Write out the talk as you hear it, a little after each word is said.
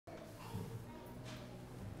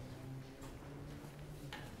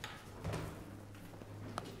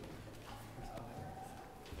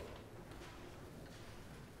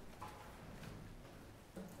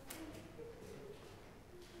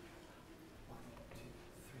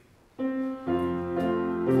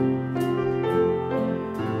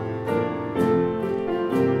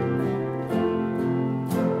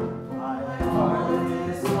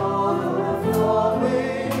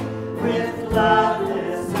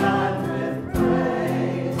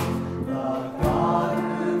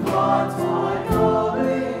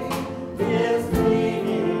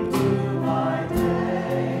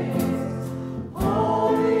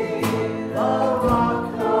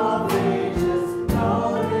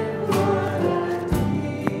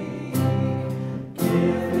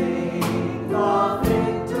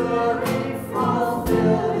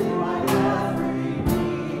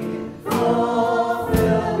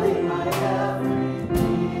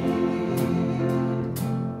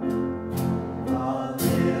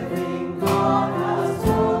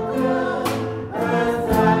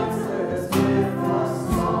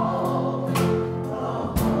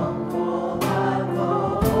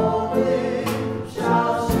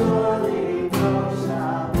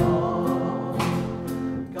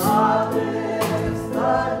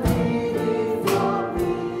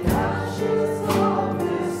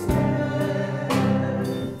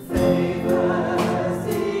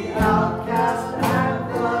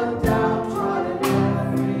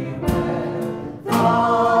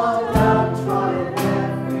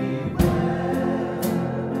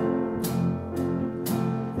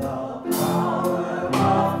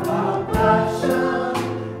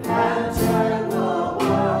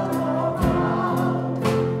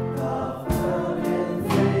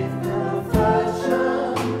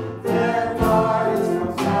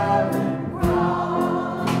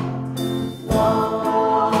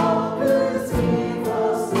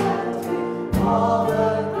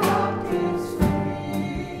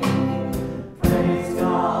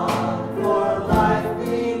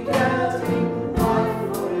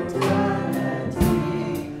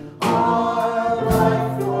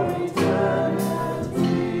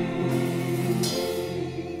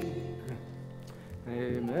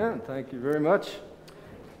Thank you very much.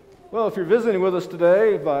 Well, if you're visiting with us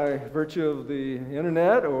today by virtue of the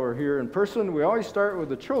internet or here in person, we always start with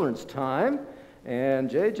the children's time. And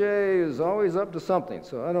JJ is always up to something,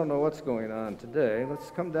 so I don't know what's going on today. Let's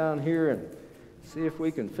come down here and see if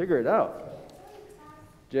we can figure it out.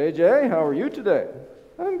 JJ, how are you today?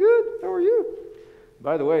 I'm good. How are you?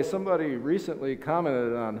 By the way, somebody recently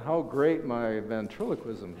commented on how great my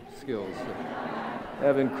ventriloquism skills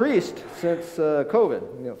have increased since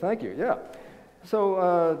COVID. Thank you. Yeah.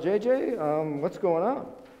 So, JJ, what's going on?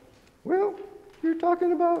 Well, you're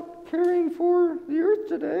talking about caring for the earth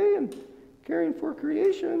today and caring for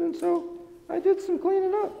creation, and so I did some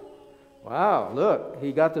cleaning up. Wow, look,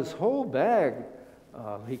 he got this whole bag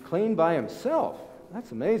he cleaned by himself.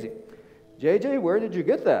 That's amazing. JJ, where did you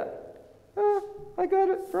get that? I got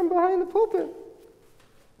it from behind the pulpit.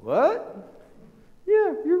 What?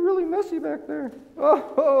 Yeah, you're really messy back there.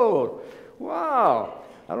 Oh, wow.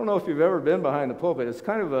 I don't know if you've ever been behind the pulpit. It's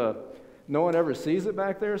kind of no one ever sees it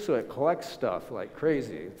back there, so it collects stuff like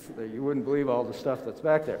crazy. You wouldn't believe all the stuff that's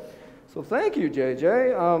back there. So thank you,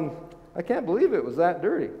 JJ. I can't believe it was that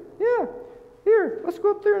dirty. Yeah, here, let's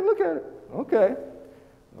go up there and look at it. Okay.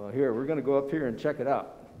 Well, here, we're going to go up here and check it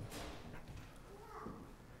out.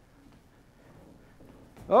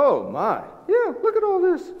 Oh, my. Yeah, look at all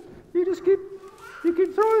this. You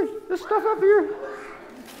keep throwing this stuff up here.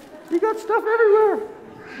 You got stuff everywhere.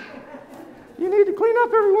 You need to clean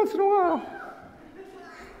up every once in a while.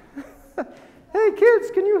 Hey,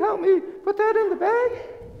 kids, can you help me put that in the bag?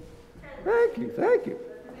 Thank you, thank you.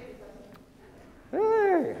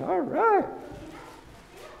 Hey, all right.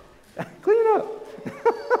 Clean up.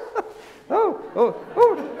 oh,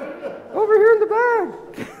 over here in the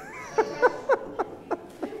bag.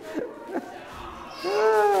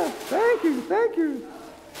 Thank you.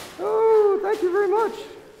 Oh, thank you very much.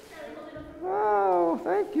 Oh,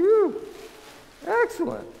 thank you.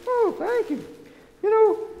 Excellent. Oh, thank you.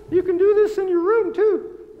 You can do this in your room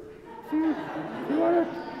too.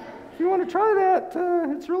 If you want to try that,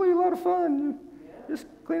 it's really a lot of fun. You just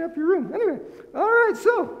clean up your room. Anyway, all right.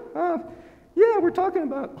 So, we're talking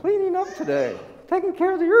about cleaning up today, taking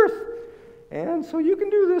care of the earth, and so you can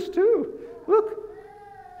do this too. Look,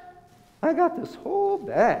 I got this whole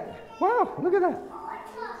bag. Wow, look at that.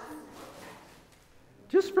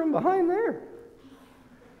 Just from behind there.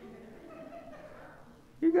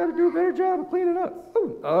 You got to do a better job of cleaning up.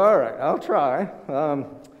 Oh, all right, I'll try.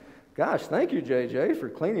 Gosh, thank you, JJ, for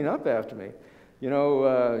cleaning up after me.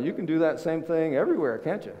 You can do that same thing everywhere,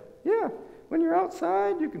 can't you? Yeah, when you're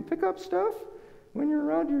outside, you can pick up stuff. When you're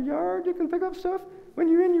around your yard, you can pick up stuff. When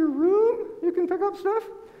you're in your room, you can pick up stuff.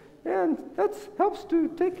 And that helps to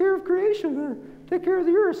take care of creation or take care of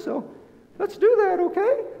the earth. So let's do that,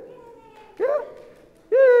 okay? Yeah?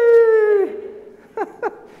 Yay!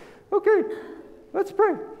 Okay, let's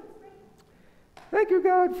pray. Thank you,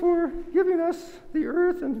 God, for giving us the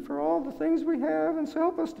earth and for all the things we have, and so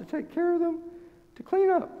help us to take care of them, to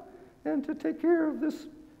clean up, and to take care of this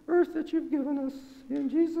earth that you've given us. In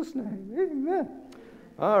Jesus' name, amen.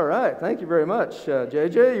 All right, thank you very much.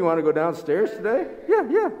 JJ, you want to go downstairs today?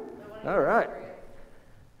 Yeah. All right.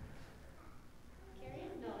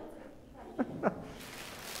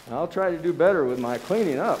 I'll try to do better with my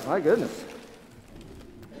cleaning up. My goodness.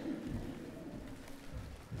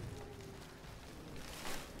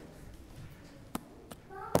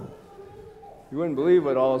 You wouldn't believe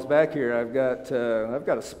what all is back here. I've got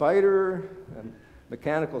a spider, a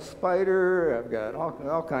mechanical spider. I've got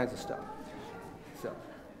all kinds of stuff. So.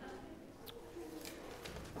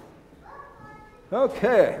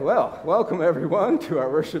 Okay, well, welcome everyone to our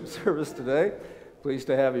worship service today. Pleased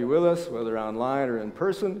to have you with us, whether online or in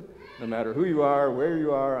person. No matter who you are, where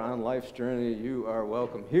you are on life's journey, you are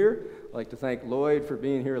welcome here. I'd like to thank Lloyd for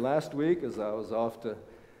being here last week as I was off to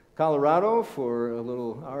Colorado for a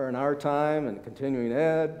little R&R time and continuing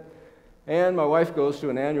ed. And my wife goes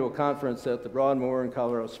to an annual conference at the Broadmoor in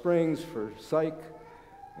Colorado Springs for psych.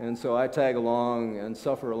 And so I tag along and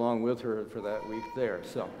suffer along with her for that week there.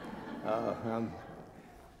 So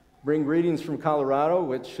bring greetings from Colorado,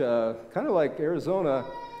 which kind of like Arizona,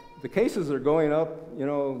 the cases are going up,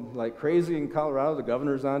 like crazy in Colorado. The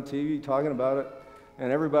governor's on TV talking about it,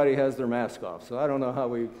 and everybody has their mask off. So I don't know how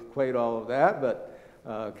we equate all of that, but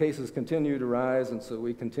cases continue to rise, and so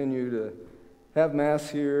we continue to have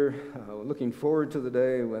masks here. Looking forward to the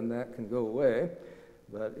day when that can go away,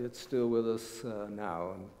 but it's still with us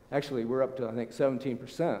now. And actually, we're up to, I think,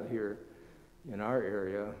 17% here in our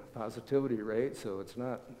area positivity rate, so it's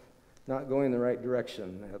not going the right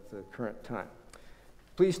direction at the current time.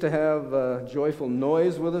 Pleased to have Joyful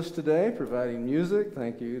Noise with us today, providing music.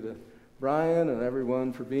 Thank you to Brian and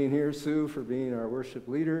everyone for being here, Sue for being our worship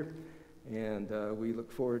leader, and we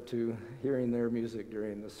look forward to hearing their music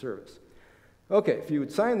during the service. Okay, if you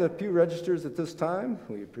would sign the pew registers at this time,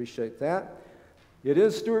 we appreciate that. It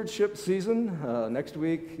is stewardship season. Next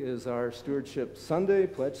week is our stewardship Sunday,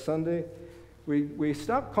 Pledge Sunday. We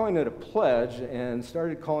stopped calling it a pledge and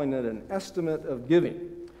started calling it an estimate of giving,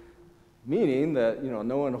 meaning that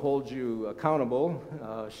no one holds you accountable.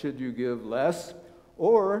 Should you give less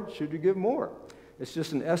or should you give more? It's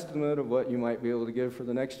just an estimate of what you might be able to give for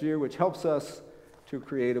the next year, which helps us to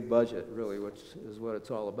create a budget, really, which is what it's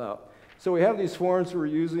all about. So we have these forms we're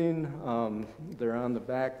using. They're on the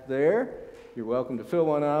back there. You're welcome to fill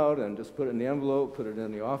one out and just put it in the envelope, put it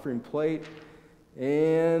in the offering plate.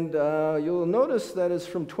 And you'll notice that it's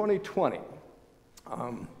from 2020.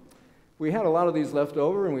 We had a lot of these left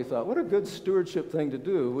over, and we thought, what a good stewardship thing to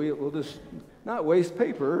do. We'll just not waste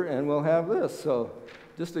paper, and we'll have this. So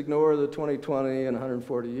just ignore the 2020 and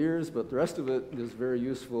 140 years, but the rest of it is very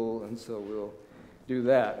useful, and so we'll do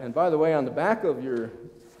that. And by the way, on the back of your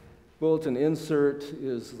bulletin insert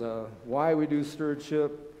is why we do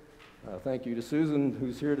stewardship. Thank you to Susan,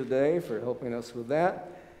 who's here today, for helping us with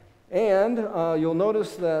that. And you'll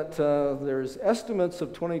notice that there's estimates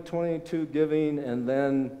of 2022 giving, and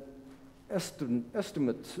then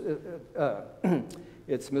estimates,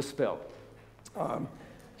 it's misspelled.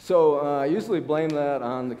 So I usually blame that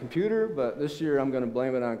on the computer, but this year I'm going to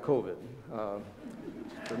blame it on COVID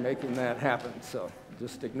for making that happen. So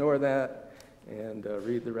just ignore that and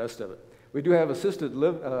read the rest of it. We do have assisted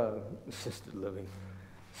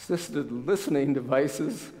listening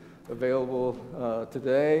devices available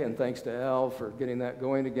today, and thanks to Al for getting that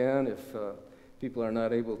going again. If people are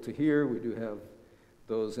not able to hear, we do have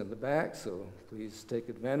those in the back, so please take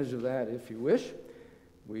advantage of that if you wish.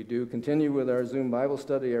 We do continue with our Zoom Bible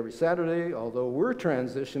study every Saturday, although we're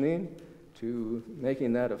transitioning to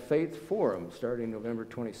making that a faith forum starting November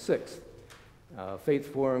 26th.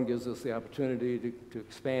 Faith forum gives us the opportunity to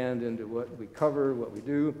expand into what we cover, what we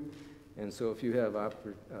do. And so if you have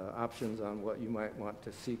options on what you might want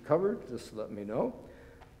to see covered, just let me know.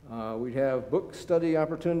 We have book study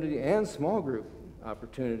opportunity and small group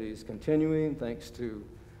opportunities continuing, thanks to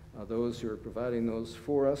those who are providing those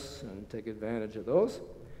for us, and take advantage of those.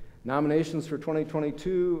 Nominations for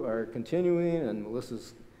 2022 are continuing, and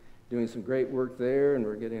Melissa's doing some great work there, and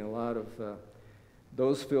we're getting a lot of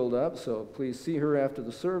those filled up. So please see her after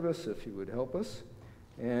the service if you would help us.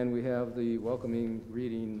 And we have the welcoming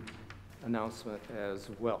reading announcement as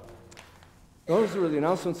well. Those were the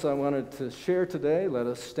announcements I wanted to share today. Let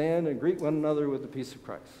us stand and greet one another with the peace of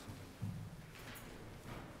Christ.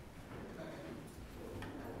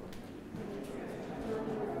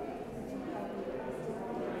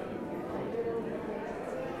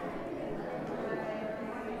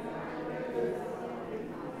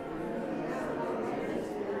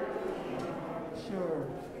 Sure,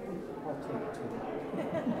 I'll take two.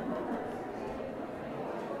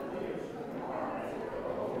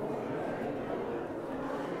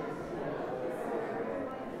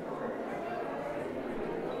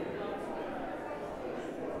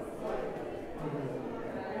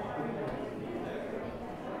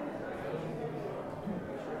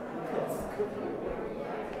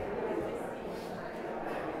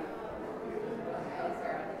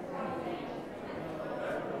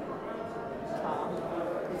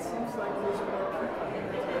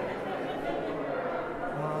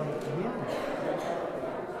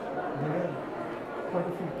 Quite a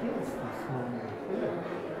few kids this morning.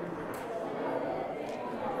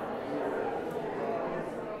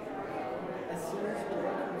 As soon as the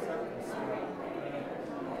light comes up, we start.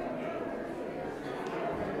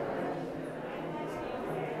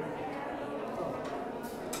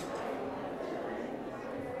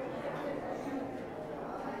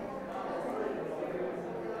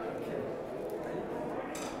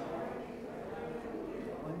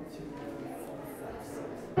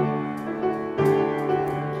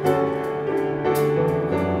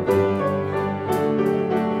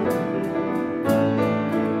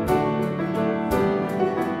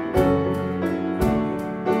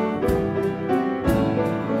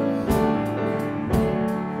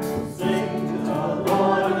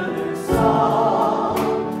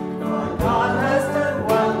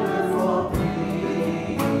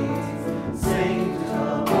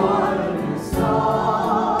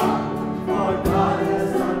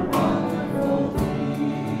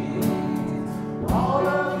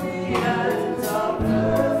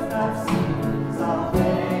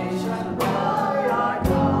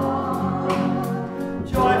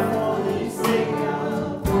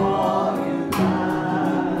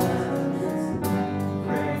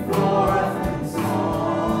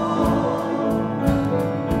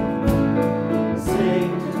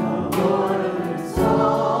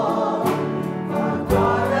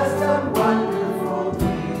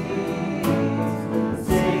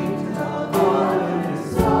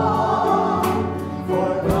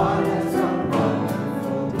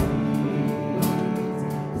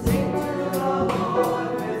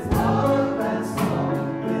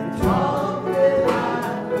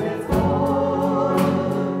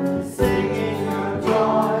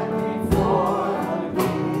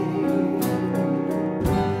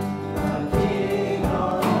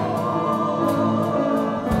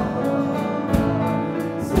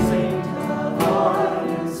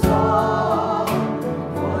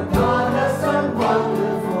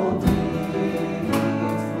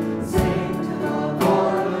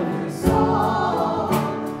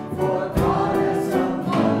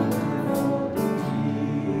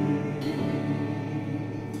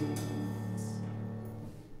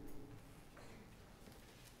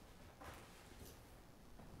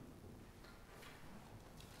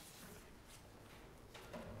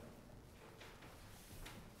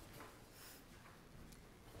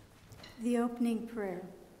 The opening prayer.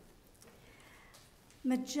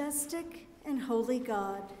 Majestic and holy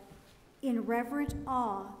God, in reverent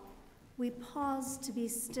awe, we pause to be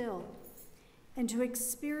still and to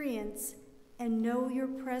experience and know your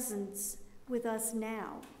presence with us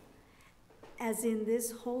now. As in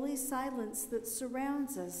this holy silence that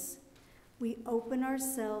surrounds us, we open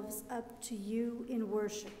ourselves up to you in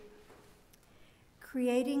worship.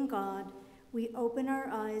 Creating God, we open our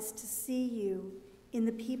eyes to see you in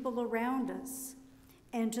the people around us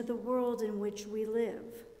and to the world in which we live.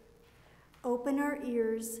 Open our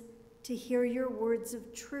ears to hear your words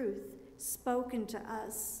of truth spoken to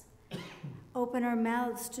us. Open our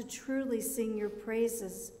mouths to truly sing your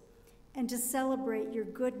praises and to celebrate your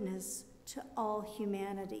goodness to all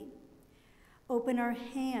humanity. Open our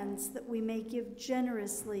hands that we may give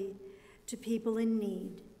generously to people in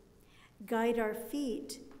need. Guide our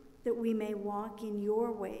feet that we may walk in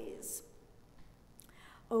your ways.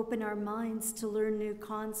 Open our minds to learn new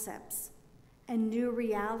concepts and new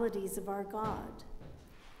realities of our God.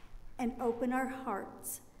 And open our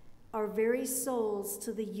hearts, our very souls,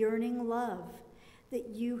 to the yearning love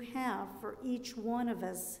that you have for each one of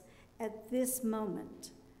us at this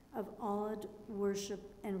moment of awed worship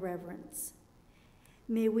and reverence.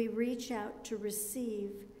 May we reach out to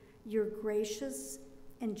receive your gracious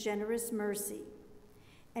and generous mercy,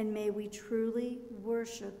 and may we truly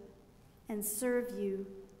worship and serve you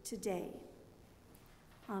today.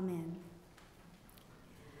 Amen.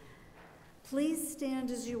 Please stand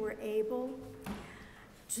as you are able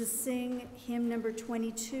to sing hymn number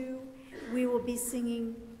 22. We will be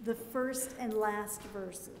singing the first and last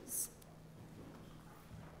verses.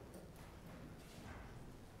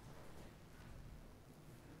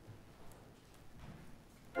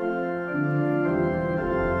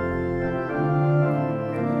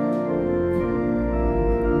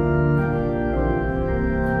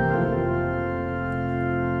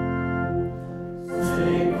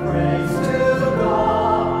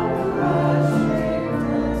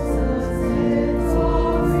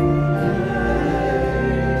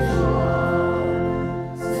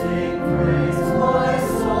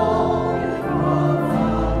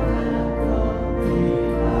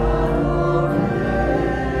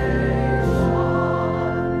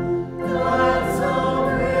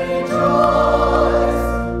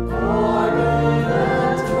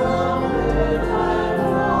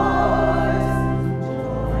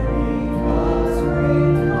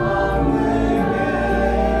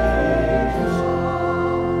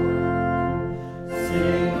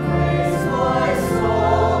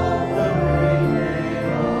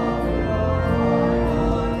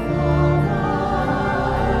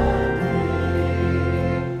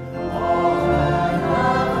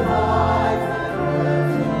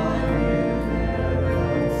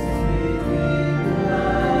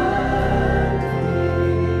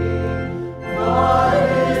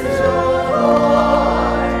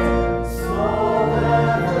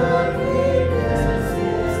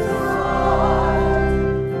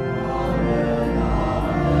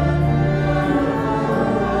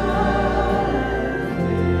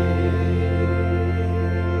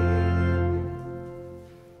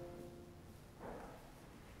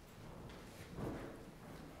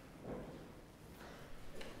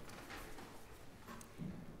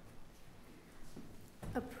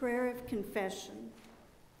 A prayer of confession.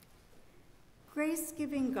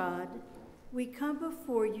 Grace-giving God, we come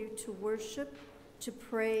before you to worship, to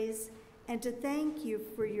praise, and to thank you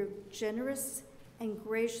for your generous and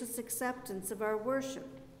gracious acceptance of our worship,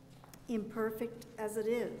 imperfect as it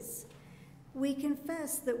is. We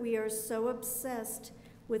confess that we are so obsessed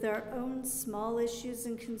with our own small issues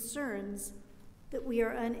and concerns that we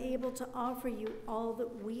are unable to offer you all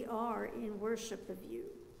that we are in worship of you.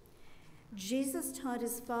 Jesus taught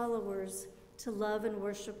his followers to love and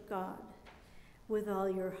worship God with all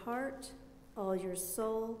your heart, all your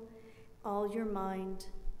soul, all your mind,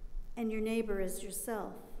 and your neighbor as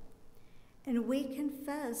yourself. And we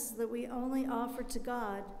confess that we only offer to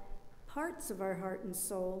God parts of our heart and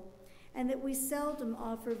soul, and that we seldom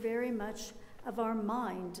offer very much of our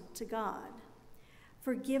mind to God.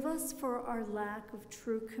 Forgive us for our lack of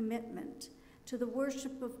true commitment to the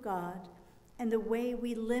worship of God and the way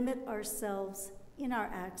we limit ourselves in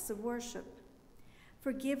our acts of worship.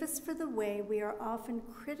 Forgive us for the way we are often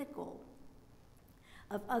critical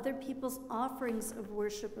of other people's offerings of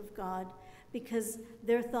worship of God because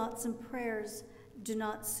their thoughts and prayers do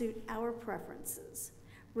not suit our preferences,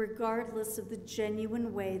 regardless of the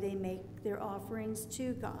genuine way they make their offerings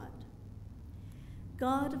to God.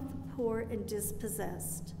 God of the poor and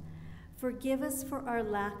dispossessed, forgive us for our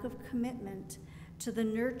lack of commitment to the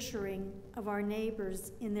nurturing of our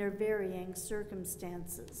neighbors in their varying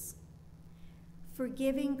circumstances.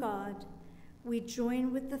 Forgiving God, we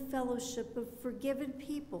join with the fellowship of forgiven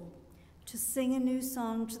people to sing a new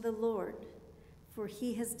song to the Lord, for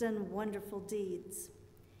he has done wonderful deeds.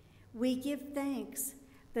 We give thanks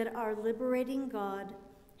that our liberating God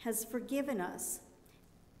has forgiven us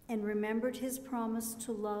and remembered his promise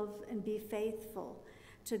to love and be faithful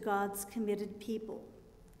to God's committed people.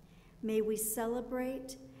 May we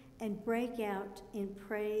celebrate and break out in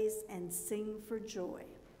praise and sing for joy.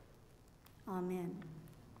 Amen.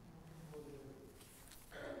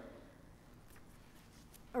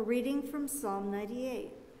 A reading from Psalm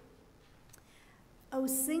 98. Oh,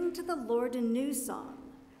 sing to the Lord a new song,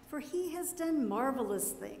 for he has done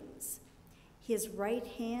marvelous things. His right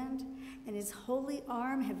hand and his holy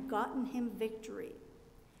arm have gotten him victory.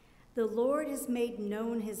 The Lord has made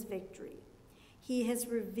known his victory. He has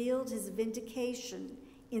revealed his vindication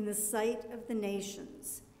in the sight of the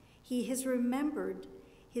nations. He has remembered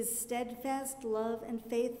his steadfast love and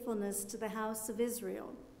faithfulness to the house of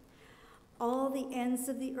Israel. All the ends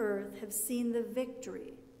of the earth have seen the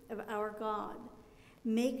victory of our God.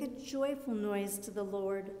 Make a joyful noise to the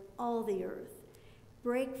Lord, all the earth.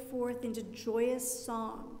 Break forth into joyous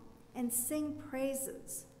song and sing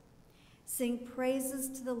praises. Sing praises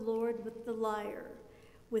to the Lord with the lyre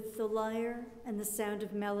and the sound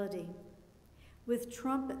of melody. With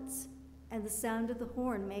trumpets and the sound of the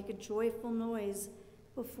horn, make a joyful noise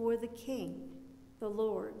before the King, the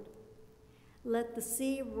Lord. Let the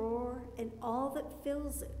sea roar and all that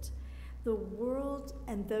fills it, the world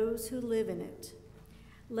and those who live in it.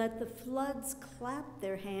 Let the floods clap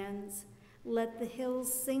their hands. Let the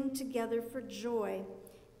hills sing together for joy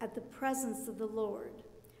at the presence of the Lord,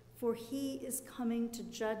 for he is coming to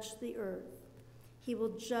judge the earth. He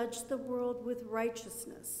will judge the world with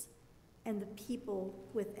righteousness and the people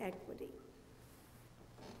with equity.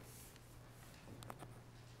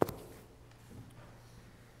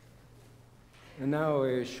 And now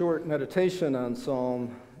a short meditation on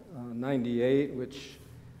Psalm 98, which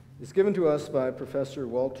is given to us by Professor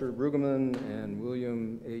Walter Brueggemann and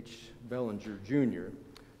William H. Bellinger, Jr.,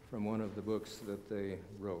 from one of the books that they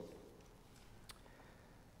wrote.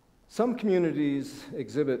 Some communities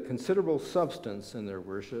exhibit considerable substance in their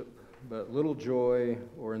worship, but little joy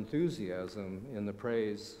or enthusiasm in the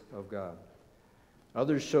praise of God.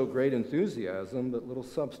 Others show great enthusiasm, but little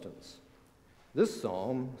substance. This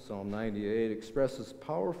psalm, Psalm 98, expresses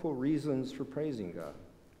powerful reasons for praising God: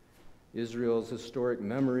 Israel's historic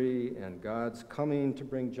memory and God's coming to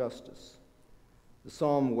bring justice. The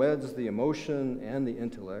psalm weds the emotion and the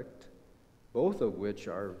intellect, both of which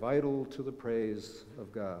are vital to the praise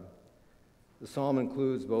of God. The psalm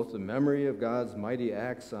includes both the memory of God's mighty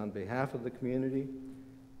acts on behalf of the community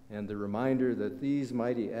and the reminder that these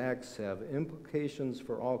mighty acts have implications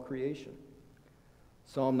for all creation.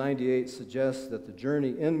 Psalm 98 suggests that the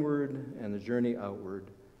journey inward and the journey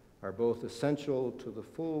outward are both essential to the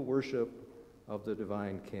full worship of the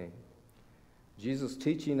divine King. Jesus'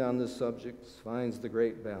 teaching on this subject finds the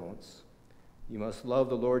great balance. You must love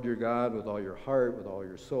the Lord your God with all your heart, with all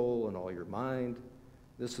your soul, and all your mind.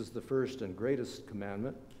 This is the first and greatest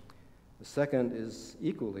commandment. The second is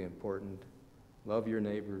equally important: love your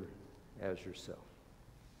neighbor as yourself.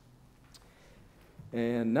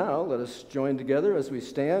 And now let us join together as we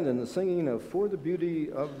stand in the singing of For the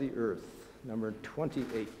Beauty of the Earth, number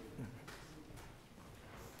 28.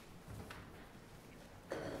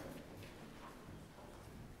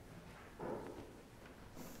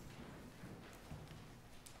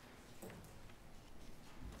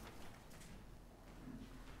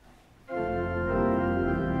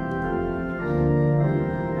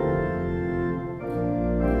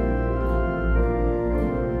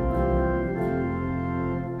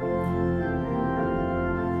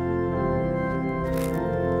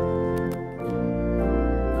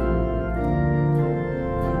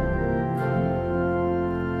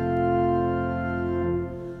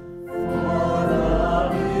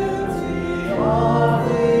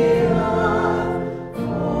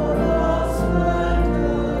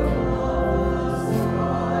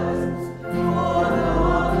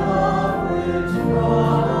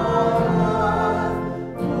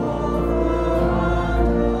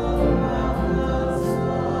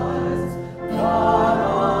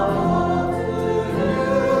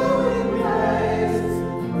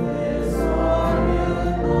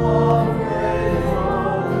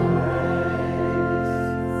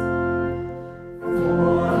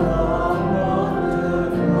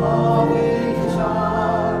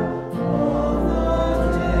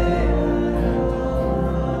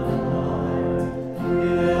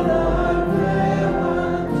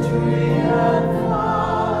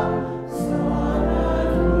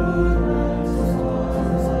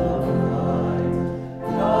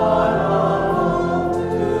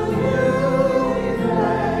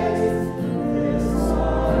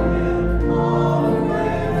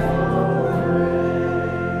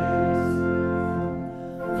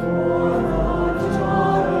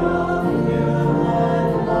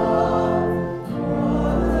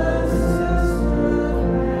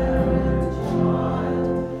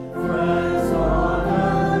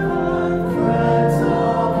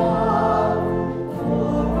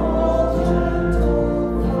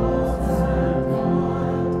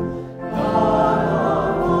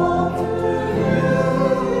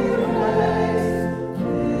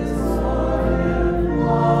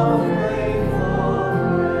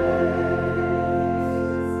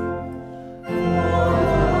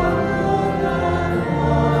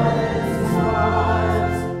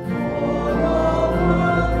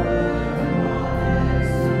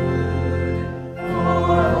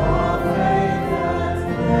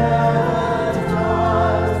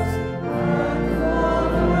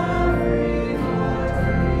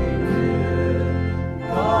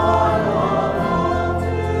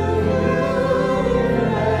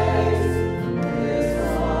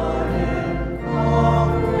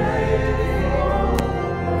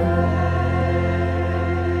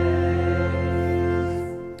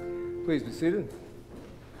 Please be seated.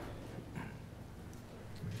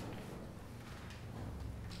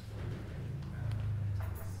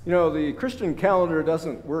 You know, the Christian calendar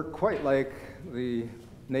doesn't work quite like the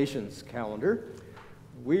nation's calendar.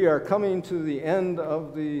 We are coming to the end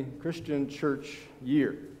of the Christian church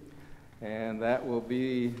year, and that will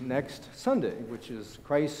be next Sunday, which is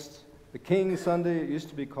Christ the King Sunday. It used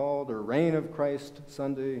to be called, or Reign of Christ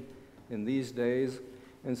Sunday in these days.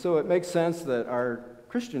 And so it makes sense that our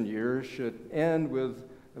Christian year should end with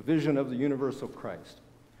a vision of the universal Christ.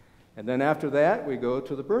 And then after that, we go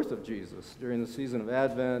to the birth of Jesus during the season of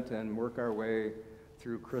Advent and work our way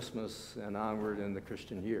through Christmas and onward in the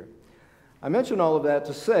Christian year. I mention all of that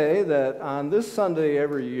to say that on this Sunday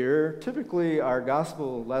every year, typically our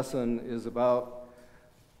gospel lesson is about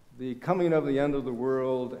the coming of the end of the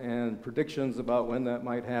world and predictions about when that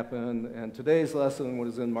might happen. And today's lesson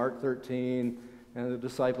was in Mark 13, and the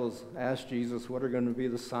disciples asked Jesus, what are going to be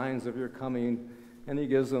the signs of your coming? And he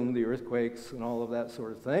gives them the earthquakes and all of that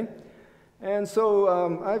sort of thing. And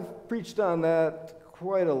so I've preached on that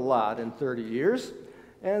quite a lot in 30 years.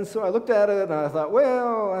 And so I looked at it and I thought,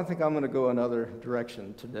 well, I think I'm going to go another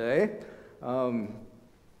direction today. I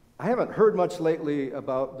haven't heard much lately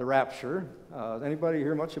about the rapture. Anybody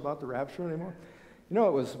hear much about the rapture anymore? You know,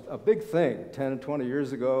 it was a big thing 10 and 20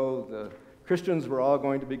 years ago. The Christians were all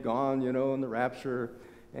going to be gone, you know, in the rapture.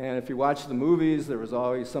 And if you watch the movies, there was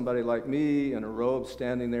always somebody like me in a robe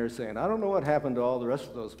standing there saying, I don't know what happened to all the rest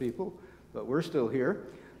of those people, but we're still here.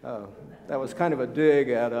 That was kind of a dig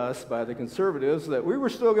at us by the conservatives that we were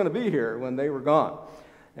still going to be here when they were gone.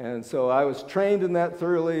 And so I was trained in that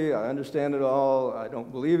thoroughly. I understand it all. I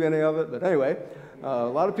don't believe any of it. But anyway, a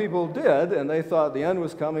lot of people did, and they thought the end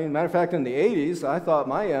was coming. Matter of fact, in the 80s, I thought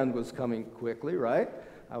my end was coming quickly, right?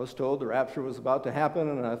 I was told the rapture was about to happen,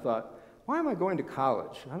 and I thought, why am I going to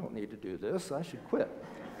college? I don't need to do this. I should quit.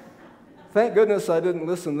 Thank goodness I didn't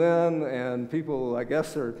listen then, and people, I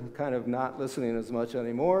guess, are kind of not listening as much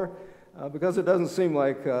anymore because it doesn't seem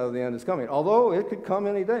like the end is coming. Although it could come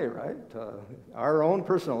any day, right? Our own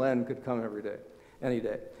personal end could come every day, any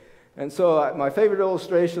day. And so my favorite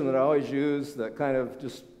illustration that I always use that kind of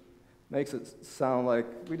just makes it sound like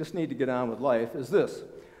we just need to get on with life is this.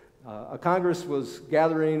 A Congress was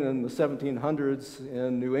gathering in the 1700s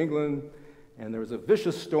in New England, and there was a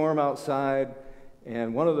vicious storm outside,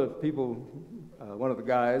 and one of the people, one of the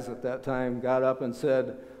guys at that time got up and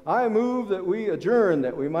said, I move that we adjourn,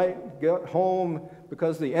 that we might get home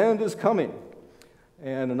because the end is coming.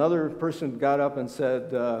 And another person got up and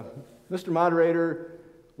said, Mr. Moderator,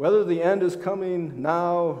 whether the end is coming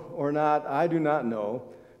now or not, I do not know.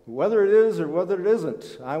 Whether it is or whether it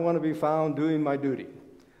isn't, I want to be found doing my duty.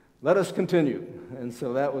 Let us continue. And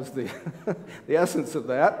so that was the, the essence of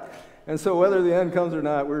that. And so whether the end comes or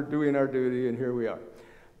not, we're doing our duty, and here we are.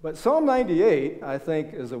 But Psalm 98, I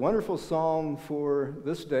think, is a wonderful psalm for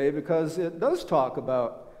this day because it does talk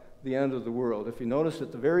about the end of the world. If you notice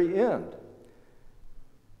at the very end,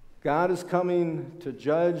 God is coming to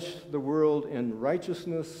judge the world in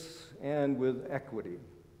righteousness and with equity.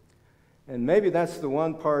 And maybe that's the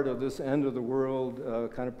one part of this end of the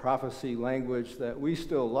world kind of prophecy language that we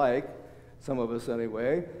still like, some of us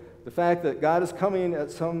anyway, the fact that God is coming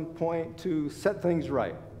at some point to set things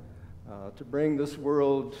right, to bring this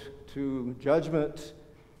world to judgment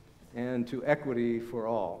and to equity for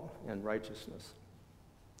all and righteousness.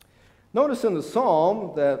 Notice in the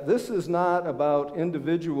psalm that this is not about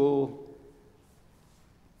individual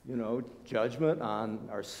judgment on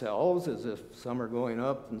ourselves, as if some are going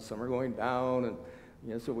up and some are going down, and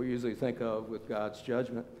that's what we usually think of with God's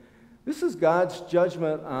judgment. This is God's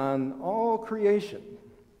judgment on all creation.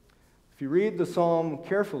 If you read the psalm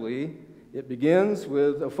carefully, it begins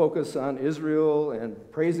with a focus on Israel and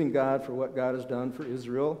praising God for what God has done for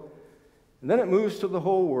Israel. And then it moves to the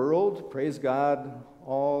whole world. Praise God,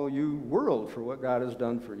 all you world, for what God has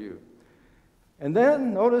done for you. And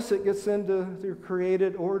then, notice it gets into the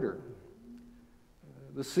created order.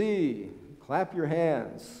 The sea, clap your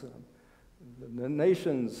hands. The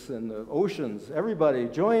nations and the oceans, everybody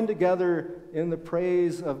join together in the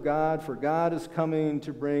praise of God, for God is coming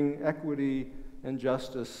to bring equity and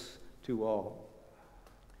justice to all.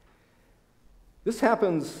 This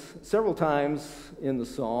happens several times in the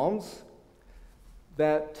Psalms,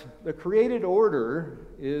 that the created order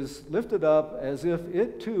is lifted up as if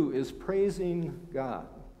it too is praising God.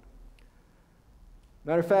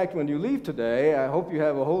 Matter of fact, when you leave today, I hope you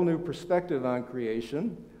have a whole new perspective on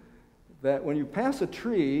creation, that when you pass a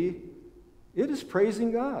tree, it is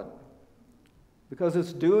praising God because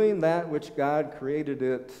it's doing that which God created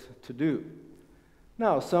it to do.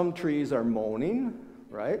 Now, some trees are moaning,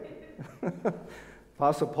 right?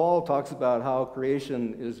 Apostle Paul talks about how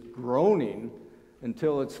creation is groaning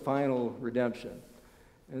until its final redemption.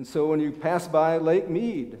 And so when you pass by Lake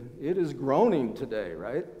Mead, it is groaning today,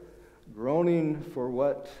 right? Groaning for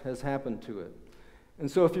what has happened to it. And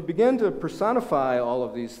so if you begin to personify all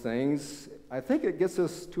of these things, I think it gets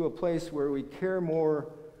us to a place where we care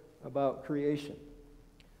more about creation.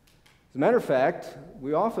 As a matter of fact,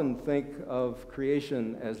 we often think of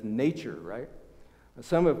creation as nature, right?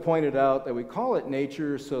 Some have pointed out that we call it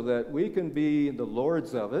nature so that we can be the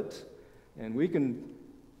lords of it, and we can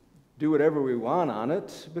do whatever we want on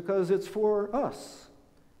it because it's for us.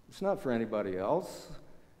 It's not for anybody else.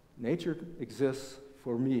 Nature exists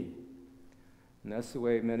for me. And that's the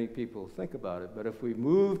way many people think about it. But if we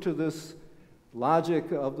move to this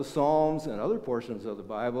logic of the Psalms and other portions of the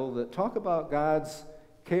Bible that talk about God's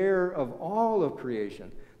care of all of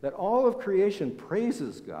creation, that all of creation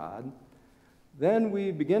praises God, then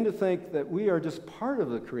we begin to think that we are just part of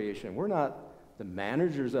the creation. We're not the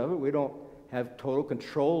managers of it. We don't have total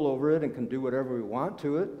control over it and can do whatever we want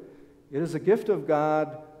to it. It is a gift of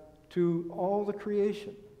God to all the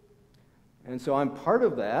creation. And so I'm part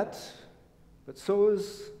of that, but so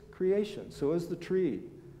is creation. So is the tree.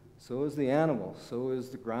 So is the animal. So is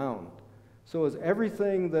the ground. So is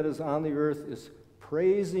everything that is on the earth is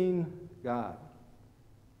praising God.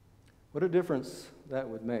 What a difference that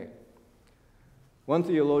would make. One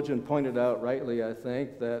theologian pointed out rightly, I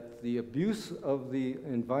think, that the abuse of the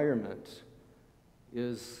environment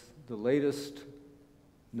is the latest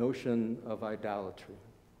notion of idolatry.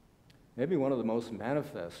 Maybe one of the most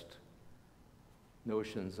manifest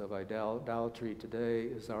notions of idolatry today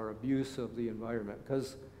is our abuse of the environment,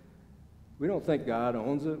 because we don't think God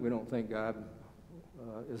owns it. We don't think God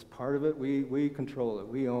is part of it. We control it.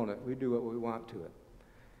 We own it. We do what we want to it.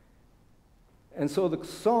 And so the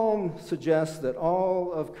psalm suggests that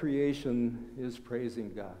all of creation is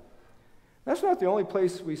praising God. That's not the only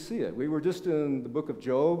place we see it. We were just in the book of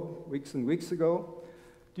Job weeks and weeks ago.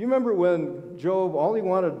 Do you remember when Job, all he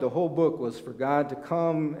wanted the whole book was for God to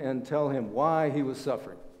come and tell him why he was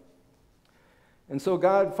suffering? And so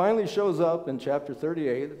God finally shows up in chapter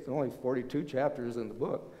 38. It's only 42 chapters in the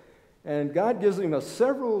book. And God gives him a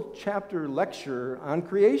several chapter lecture on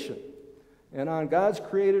creation and on God's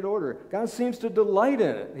created order. God seems to delight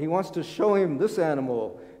in it. He wants to show him this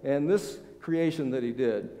animal and this creation that he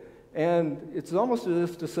did. And it's almost as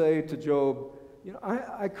if to say to Job, you know,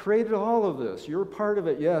 I created all of this. You're part of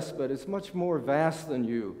it, yes, but it's much more vast than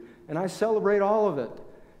you. And I celebrate all of it.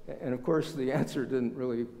 And of course, the answer didn't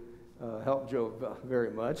really help Job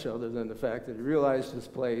very much, other than the fact that he realized his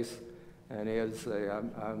place and he had to say,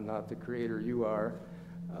 I'm not the creator, you are.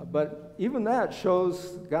 But even that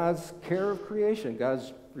shows God's care of creation,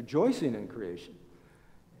 God's rejoicing in creation.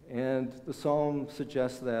 And the psalm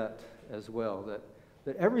suggests that as well,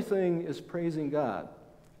 that everything is praising God.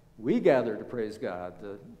 We gather to praise God.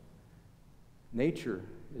 The nature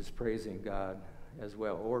is praising God as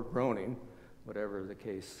well, or groaning, whatever the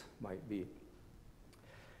case might be.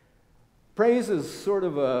 Praise is sort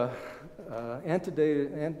of a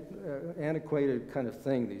antiquated kind of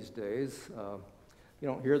thing these days. You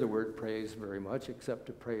don't hear the word praise very much, except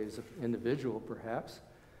to praise an individual, perhaps.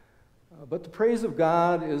 But the praise of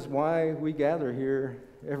God is why we gather here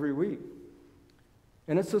every week.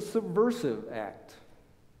 And it's a subversive act.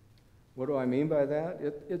 What do I mean by that?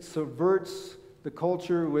 It subverts the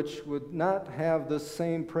culture which would not have the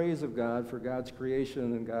same praise of God for God's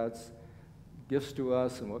creation and God's gifts to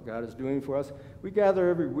us and what God is doing for us. We gather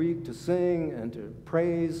every week to sing and to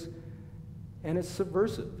praise, and it's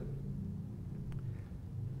subversive.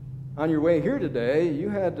 On your way here today, you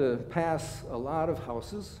had to pass a lot of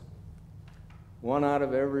houses, one out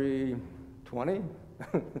of every 20,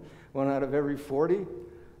 one out of every 40.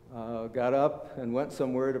 Got up and went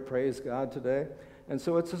somewhere to praise God today. And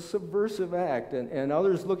so it's a subversive act. And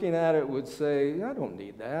others looking at it would say, I don't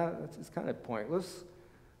need that. It's kind of pointless.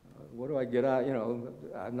 What do I get out? You know,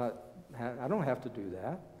 I don't have to do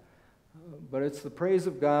that. But it's the praise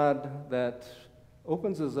of God that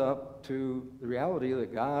opens us up to the reality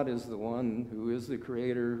that God is the one who is the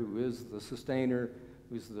creator, who is the sustainer,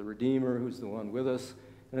 who's the redeemer, who's the one with us.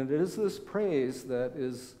 And it is this praise that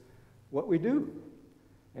is what we do.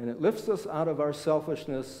 And it lifts us out of our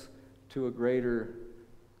selfishness to a greater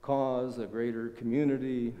cause, a greater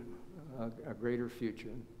community, a greater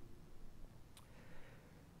future.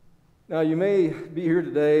 Now, you may be here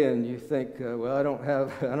today and you think, well, I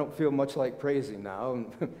don't feel much like praising now.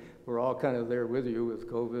 And we're all kind of there with you with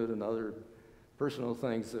COVID and other personal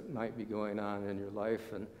things that might be going on in your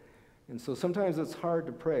life. And so sometimes it's hard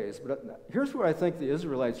to praise. But here's where I think the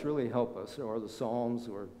Israelites really help us, or the Psalms,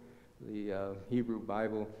 or the Hebrew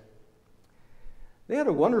Bible. They had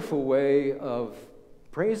a wonderful way of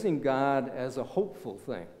praising God as a hopeful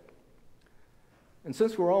thing. And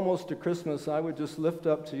since we're almost to Christmas, I would just lift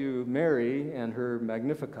up to you Mary and her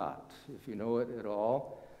Magnificat, if you know it at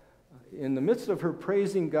all. In the midst of her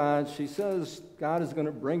praising God, she says God is going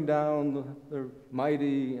to bring down the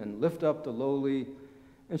mighty and lift up the lowly.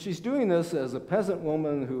 And she's doing this as a peasant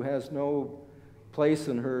woman who has no place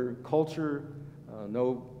in her culture,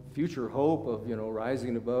 no future hope of,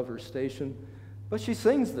 rising above her station. But she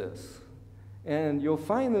sings this. And you'll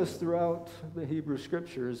find this throughout the Hebrew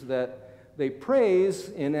Scriptures, that they praise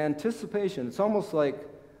in anticipation. It's almost like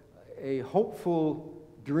a hopeful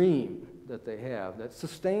dream that they have that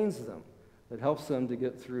sustains them, that helps them to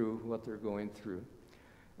get through what they're going through.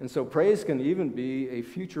 And so praise can even be a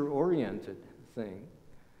future-oriented thing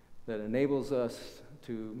that enables us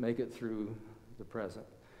to make it through the present.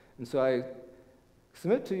 And so I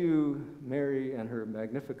submit to you Mary and her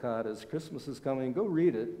Magnificat as Christmas is coming. Go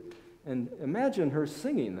read it and imagine her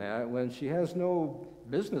singing that when she has no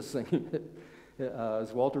business singing it.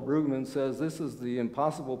 As Walter Brueggemann says, this is the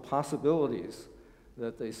impossible possibilities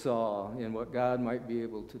that they saw in what God might be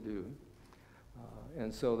able to do.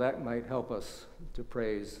 And so that might help us to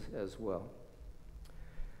praise as well.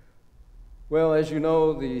 Well, as you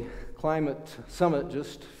know, the climate summit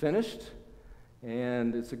just finished,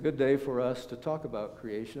 and it's a good day for us to talk about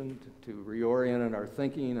creation, to reorient in our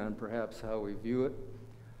thinking on perhaps how we view it.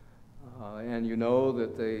 And you know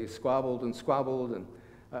that they squabbled, and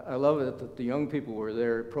I love it that the young people were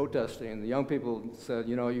there protesting. The young people said,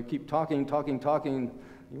 you keep talking,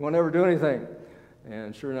 you won't ever do anything.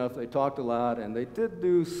 And sure enough, they talked a lot, and they did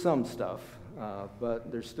do some stuff,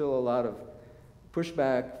 but there's still a lot of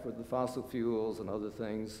pushback for the fossil fuels and other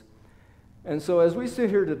things. And so as we sit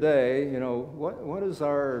here today, what is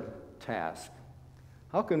our task?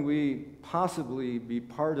 How can we possibly be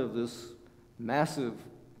part of this massive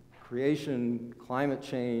creation, climate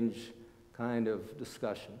change kind of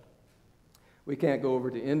discussion? We can't go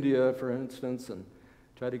over to India, for instance, and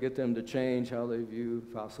try to get them to change how they view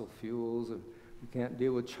fossil fuels, and we can't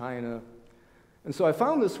deal with China. And so I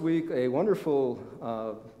found this week a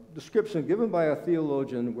wonderful description given by a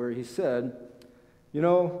theologian where he said,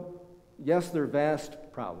 yes, they're vast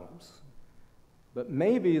problems, but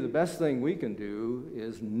maybe the best thing we can do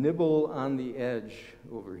is nibble on the edge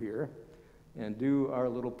over here and do our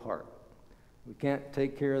little part. We can't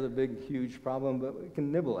take care of the big, huge problem, but we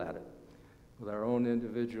can nibble at it with our own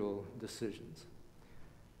individual decisions.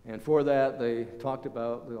 And for that, they talked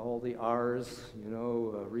about all the R's,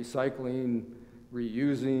 recycling,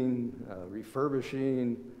 reusing,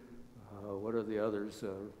 refurbishing, what are the others?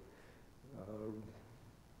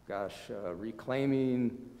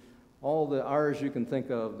 Reclaiming, all the R's you can think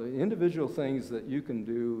of, the individual things that you can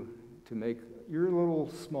do to make your little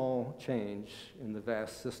small change in the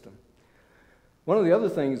vast system. One of the other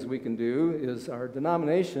things we can do is our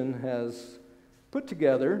denomination has put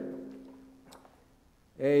together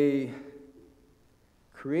a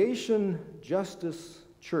creation justice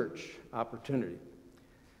church opportunity.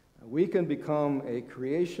 We can become a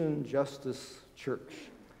creation justice church,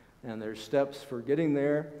 and there's steps for getting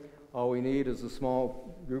there. All we need is a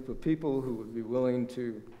small group of people who would be willing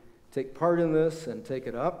to take part in this and take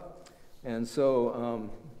it up. And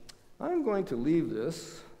so I'm going to leave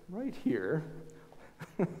this right here.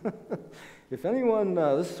 If anyone,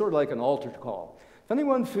 this is sort of like an altar call. If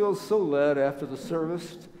anyone feels so led after the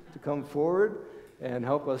service to come forward and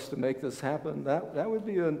help us to make this happen, that would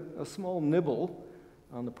be a small nibble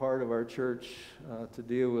on the part of our church to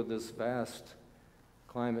deal with this vast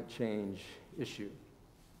climate change issue.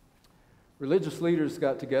 Religious leaders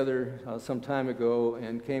got together some time ago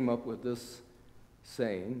and came up with this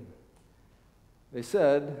saying. They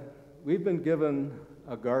said, we've been given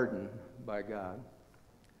a garden by God.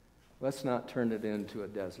 Let's not turn it into a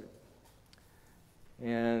desert.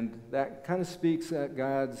 And that kind of speaks at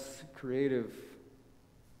God's creative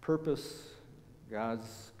purpose,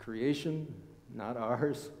 God's creation, not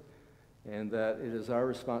ours, and that it is our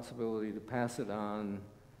responsibility to pass it on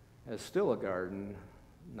as still a garden,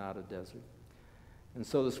 not a desert. And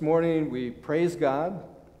so this morning we praise God.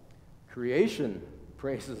 Creation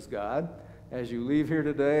praises God. As you leave here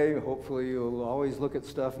today, hopefully you'll always look at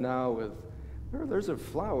stuff now with, there's a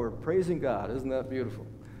flower praising God. Isn't that beautiful?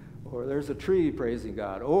 Or there's a tree praising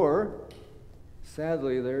God. Or,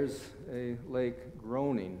 sadly, there's a lake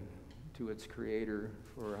groaning to its creator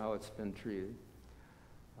for how it's been treated.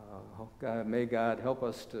 May God help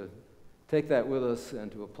us to take that with us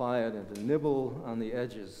and to apply it and to nibble on the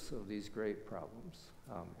edges of these great problems.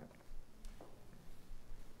 Amen.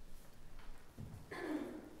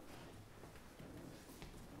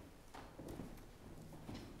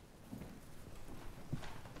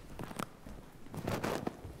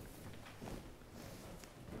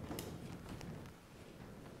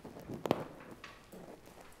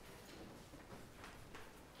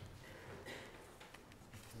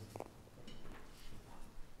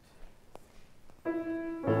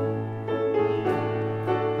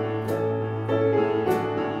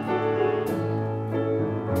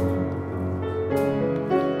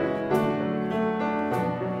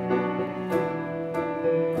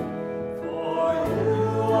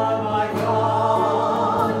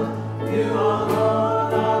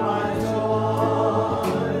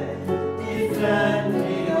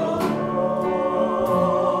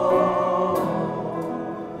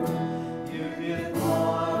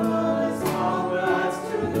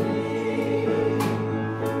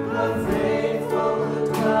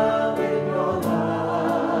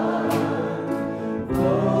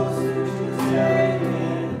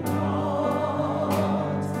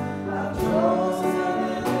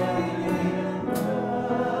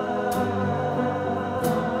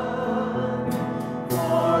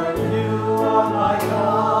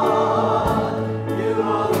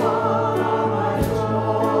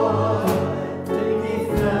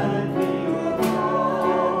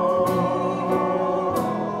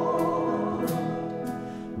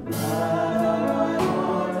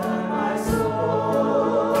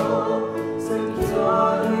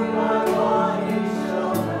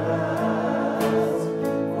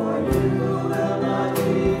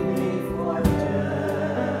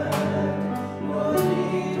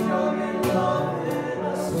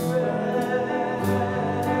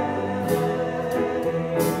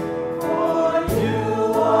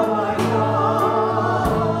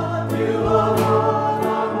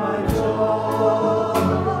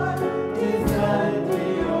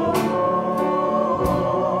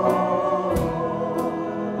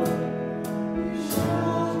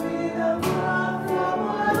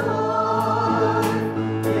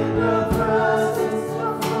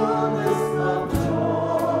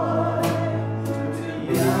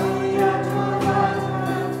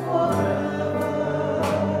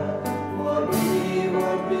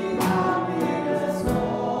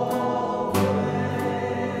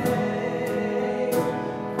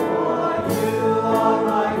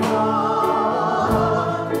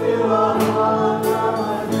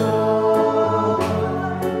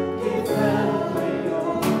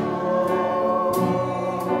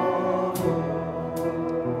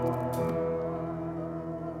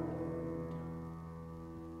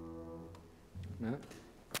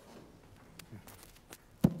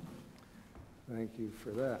 Thank you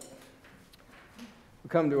for that. We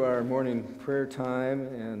come to our morning prayer time,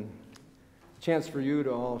 and a chance for you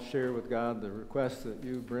to all share with God the requests that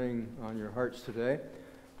you bring on your hearts today.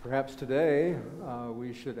 Perhaps today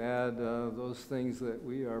we should add those things that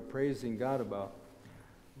we are praising God about.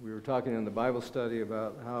 We were talking in the Bible study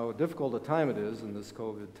about how difficult a time it is in this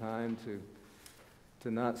COVID time to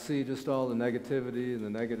not see just all the negativity and the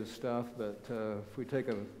negative stuff, but if we take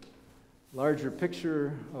a larger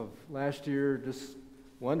picture of last year, just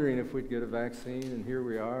wondering if we'd get a vaccine, and here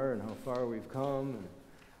we are, and how far we've come, and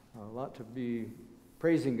a lot to be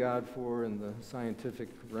praising God for in the scientific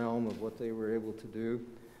realm of what they were able to do.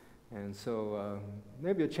 And so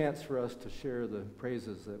maybe a chance for us to share the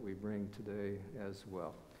praises that we bring today as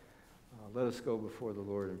well. Let us go before the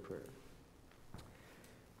Lord in prayer.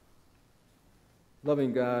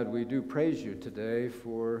 Loving God, we do praise you today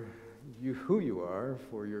for who you are,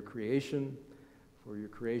 for your creation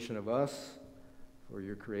of us, for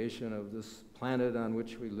your creation of this planet on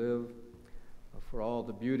which we live, for all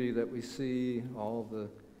the beauty that we see, all the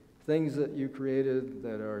things that you created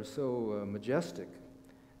that are so majestic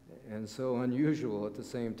and so unusual at the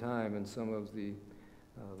same time, and some of the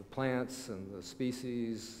plants and the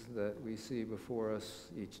species that we see before us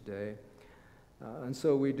each day. And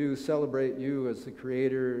so we do celebrate you as the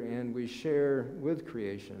Creator, and we share with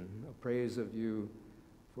creation a praise of you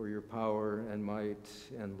for your power and might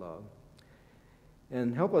and love.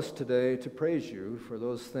 And help us today to praise you for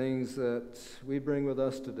those things that we bring with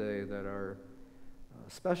us today that are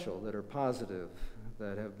special, that are positive,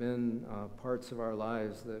 that have been parts of our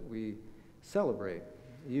lives that we celebrate,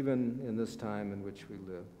 even in this time in which we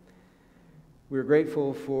live. We're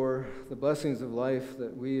grateful for the blessings of life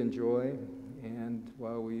that we enjoy, and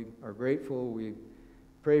while we are grateful, we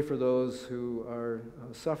pray for those who are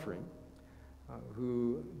suffering,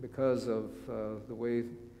 who, because of the way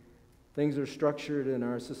things are structured in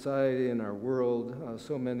our society and our world,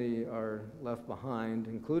 so many are left behind,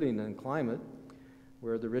 including in climate,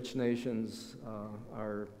 where the rich nations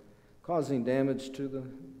are causing damage to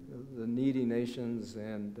the needy nations,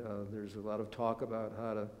 and there's a lot of talk about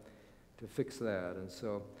how to fix that. And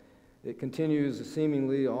so it continues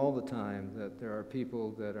seemingly all the time that there are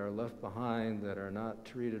people that are left behind, that are not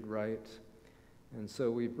treated right. And so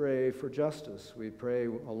we pray for justice. We pray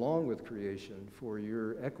along with creation for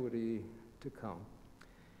your equity to come.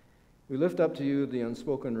 We lift up to you the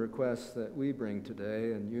unspoken requests that we bring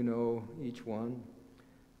today, and you know each one.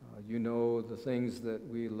 You know the things that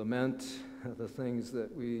we lament, the things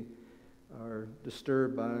that we are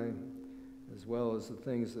disturbed by, as well as the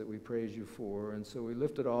things that we praise you for. And so we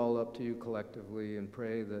lift it all up to you collectively and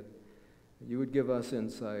pray that you would give us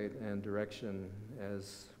insight and direction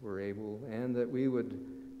as we're able, and that we would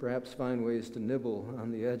perhaps find ways to nibble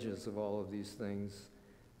on the edges of all of these things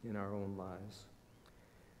in our own lives.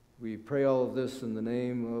 We pray all of this in the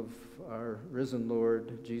name of our risen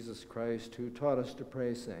Lord, Jesus Christ, who taught us to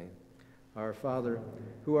pray, saying, Our Father,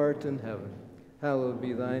 who art in heaven, hallowed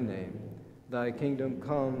be thy name. Thy kingdom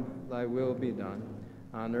come, thy will be done,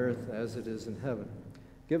 on earth as it is in heaven.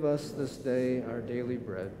 Give us this day our daily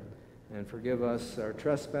bread, and forgive us our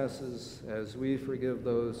trespasses as we forgive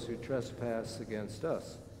those who trespass against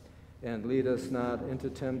us. And lead us not into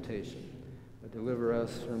temptation, but deliver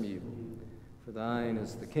us from evil. For thine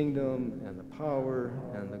is the kingdom and the power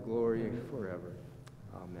and the glory forever.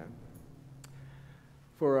 Amen.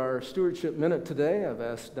 For our stewardship minute today, I've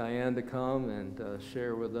asked Diane to come and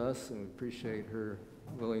share with us, and we appreciate her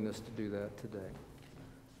willingness to do that today.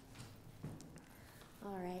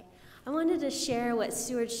 All right. I wanted to share what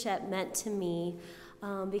stewardship meant to me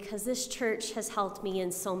because this church has helped me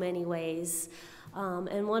in so many ways.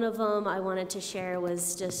 And one of them I wanted to share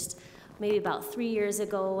was just maybe about 3 years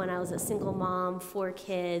ago when I was a single mom, 4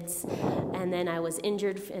 kids, and then I was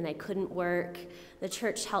injured and I couldn't work. The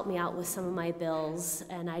church helped me out with some of my bills,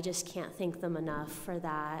 and I just can't thank them enough for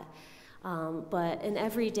that. But in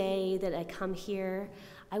every day that I come here,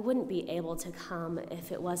 I wouldn't be able to come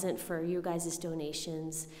if it wasn't for you guys'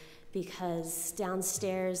 donations, because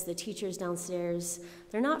downstairs, the teachers downstairs,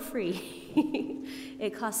 they're not free.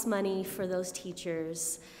 It costs money for those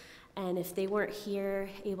teachers. And if they weren't here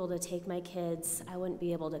able to take my kids, I wouldn't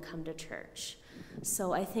be able to come to church.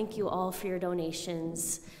 So I thank you all for your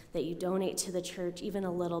donations, that you donate to the church even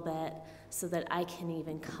a little bit so that I can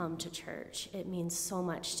even come to church. It means so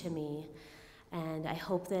much to me. And I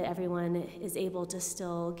hope that everyone is able to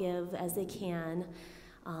still give as they can,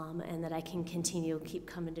 and that I can keep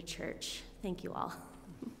coming to church. Thank you all.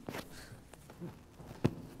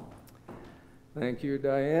 Thank you,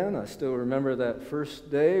 Diane. I still remember that first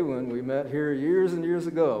day when we met here years and years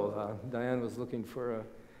ago. Diane was looking for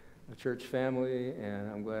a church family,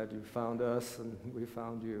 and I'm glad you found us and we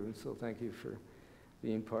found you. And so thank you for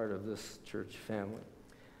being part of this church family.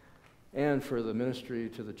 And for the ministry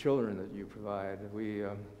to the children that you provide. We,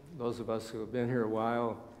 those of us who have been here a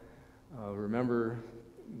while, remember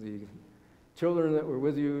the children that were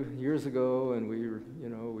with you years ago, and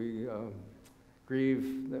we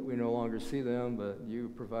grieve that we no longer see them, but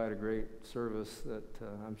you provide a great service that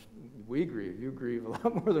we grieve. You grieve a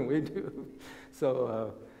lot more than we do.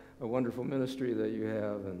 So a wonderful ministry that you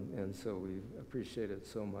have, and so we appreciate it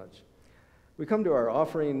so much. We come to our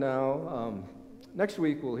offering now. Next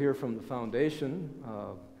week we'll hear from the foundation.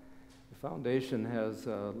 The foundation has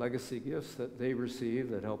legacy gifts that they receive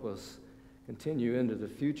that help us continue into the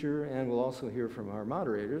future, and we'll also hear from our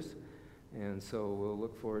moderators, and so we'll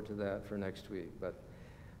look forward to that for next week. But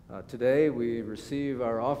today we receive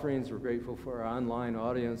our offerings. We're grateful for our online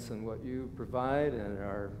audience and what you provide, and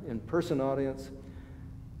our in-person audience.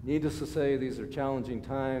 Needless to say, these are challenging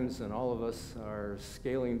times, and all of us are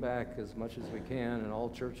scaling back as much as we can in all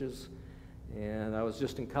churches. And I was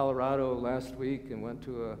just in Colorado last week and went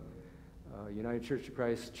to a United Church of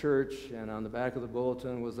Christ church, and on the back of the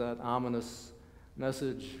bulletin was that ominous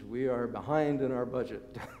message, "We are behind in our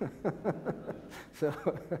budget." So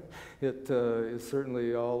it is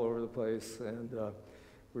certainly all over the place, and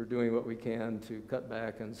we're doing what we can to cut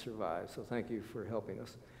back and survive. So thank you for helping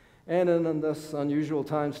us. And in this unusual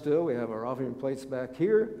time still, we have our offering plates back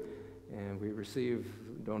here, and we receive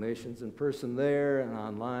donations in person there, and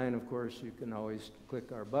online, of course, you can always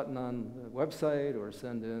click our button on the website or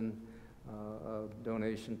send in a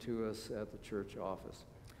donation to us at the church office.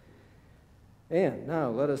 And now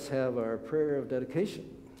let us have our prayer of dedication.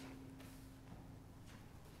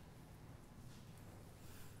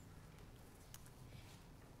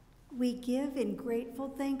 We give in grateful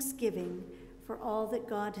thanksgiving for all that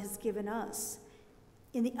God has given us.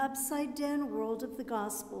 In the upside-down world of the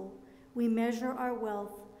gospel, we measure our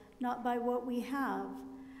wealth not by what we have,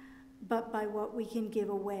 but by what we can give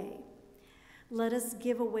away. Let us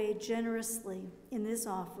give away generously in this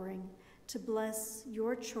offering to bless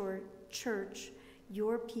your church,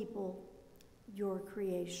 your people, your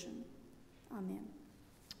creation. Amen.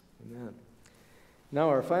 Amen. Now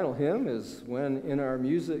our final hymn is "When in Our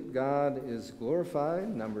Music God is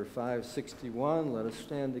Glorified," number 561. Let us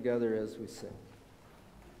stand together as we sing.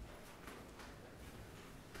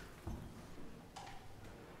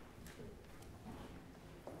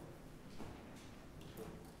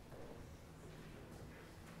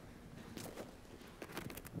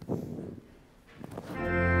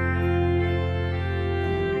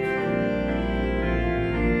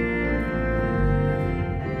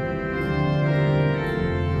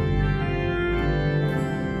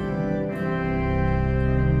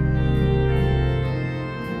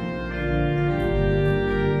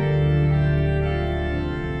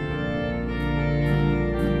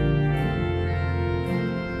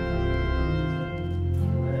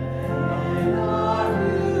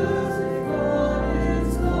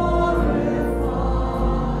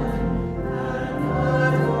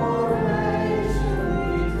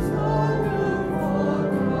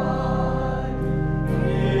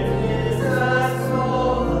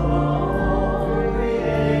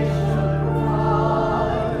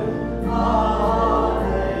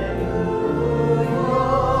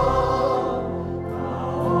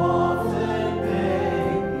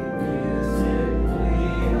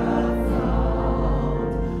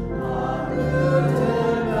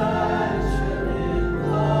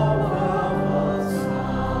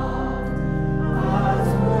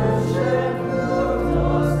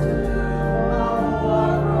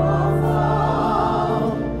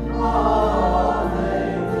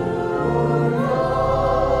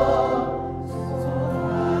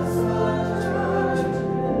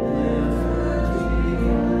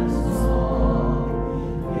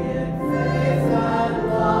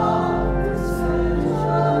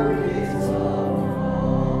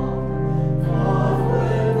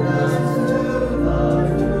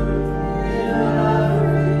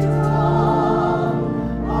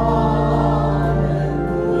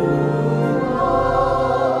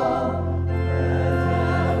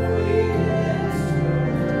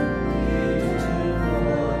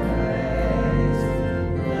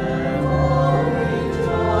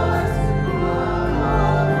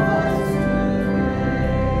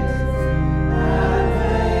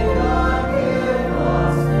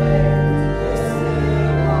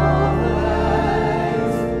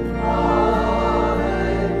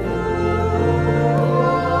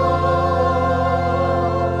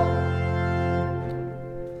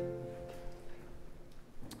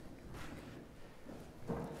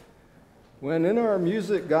 When in our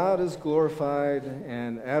music God is glorified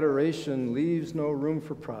and adoration leaves no room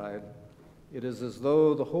for pride, it is as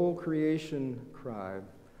though the whole creation cried,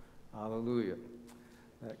 Hallelujah.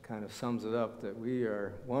 That kind of sums it up, that we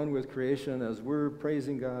are one with creation. As we're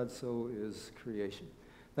praising God, so is creation.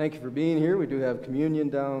 Thank you for being here. We do have communion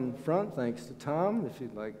down front, thanks to Tom. If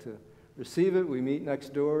you'd like to receive it, we meet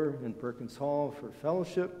next door in Perkins Hall for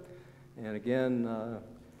fellowship. And again,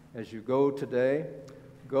 as you go today,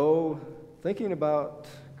 go thinking about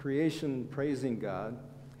creation, praising God.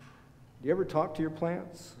 Do you ever talk to your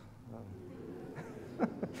plants?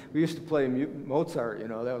 We used to play Mozart, that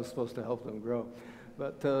was supposed to help them grow.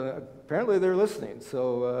 But apparently they're listening,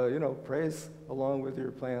 so, praise along with your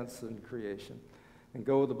plants and creation. And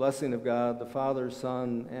go with the blessing of God, the Father,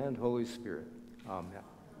 Son, and Holy Spirit. Amen.